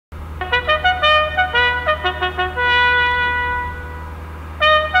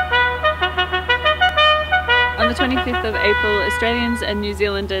25th of April, Australians and New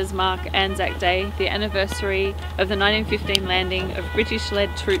Zealanders mark Anzac Day, the anniversary of the 1915 landing of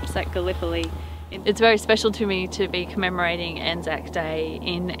British-led troops at Gallipoli. It's very special to me to be commemorating Anzac Day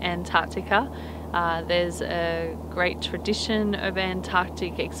in Antarctica. There's a great tradition of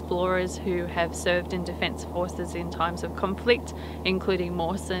Antarctic explorers who have served in defence forces in times of conflict, including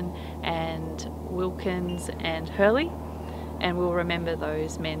Mawson and Wilkins and Hurley, and we'll remember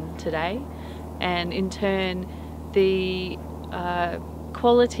those men today. And in turn, the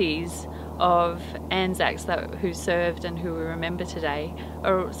qualities of Anzacs who served and who we remember today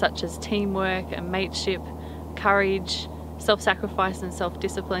are such as teamwork and mateship, courage, self-sacrifice and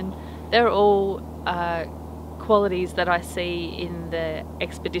self-discipline. They're all qualities that I see in the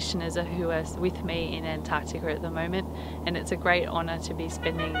expeditioners who are with me in Antarctica at the moment, and it's a great honour to be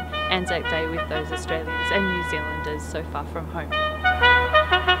spending Anzac Day with those Australians and New Zealanders so far from home.